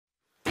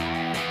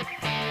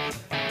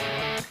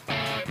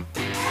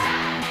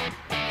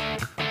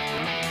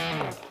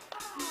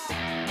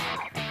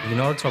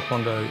United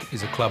Taekwondo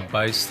is a club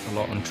based a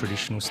lot on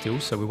traditional still,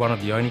 so we're one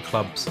of the only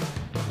clubs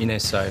in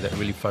SA that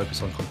really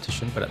focus on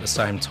competition, but at the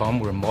same time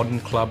we're a modern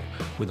club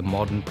with a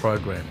modern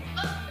program.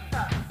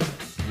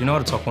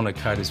 United Taekwondo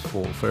caters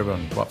for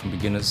everyone, right from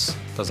beginners,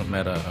 doesn't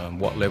matter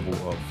what level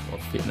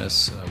of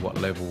fitness, what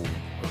level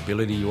of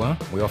ability you are.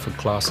 We offer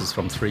classes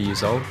from 3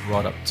 years old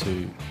right up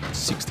to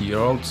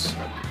 60-year-olds,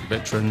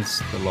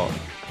 veterans, the lot.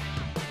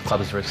 The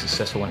club is very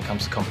successful when it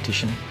comes to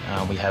competition.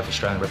 We have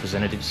Australian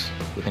representatives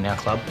within our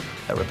club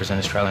that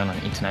represent Australia on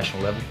an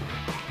international level.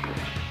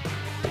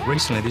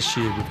 Recently this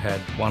year we've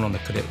had 1 on the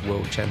Cadet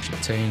World Championship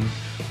team,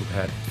 we've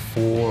had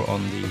 4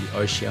 on the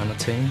Oceania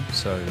team,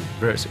 so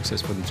very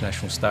successful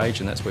international stage,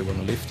 and that's where we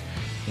want to lift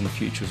in the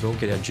future as well.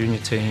 Get our junior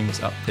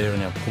teams up there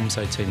and our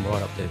Kumse team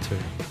right up there too.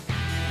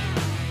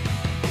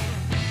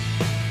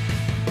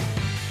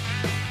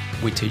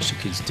 We teach the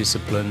kids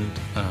discipline,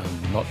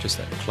 not just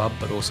at the club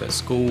but also at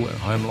school and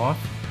home life.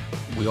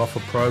 We offer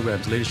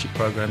programs, leadership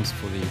programs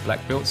for the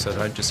black belts, so they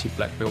don't just hit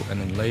black belt and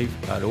then leave.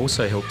 It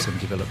also helps them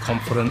develop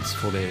confidence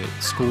for their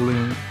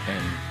schooling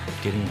and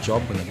getting a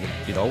job when they get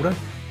a bit older.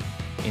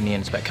 In the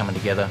end, it's about coming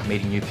together,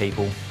 meeting new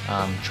people,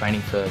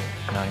 training for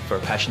a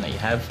passion that you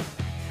have.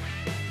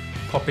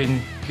 Pop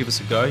in, give us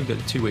a go. You get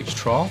a 2 weeks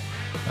trial,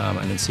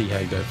 and then see how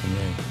you go from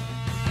there.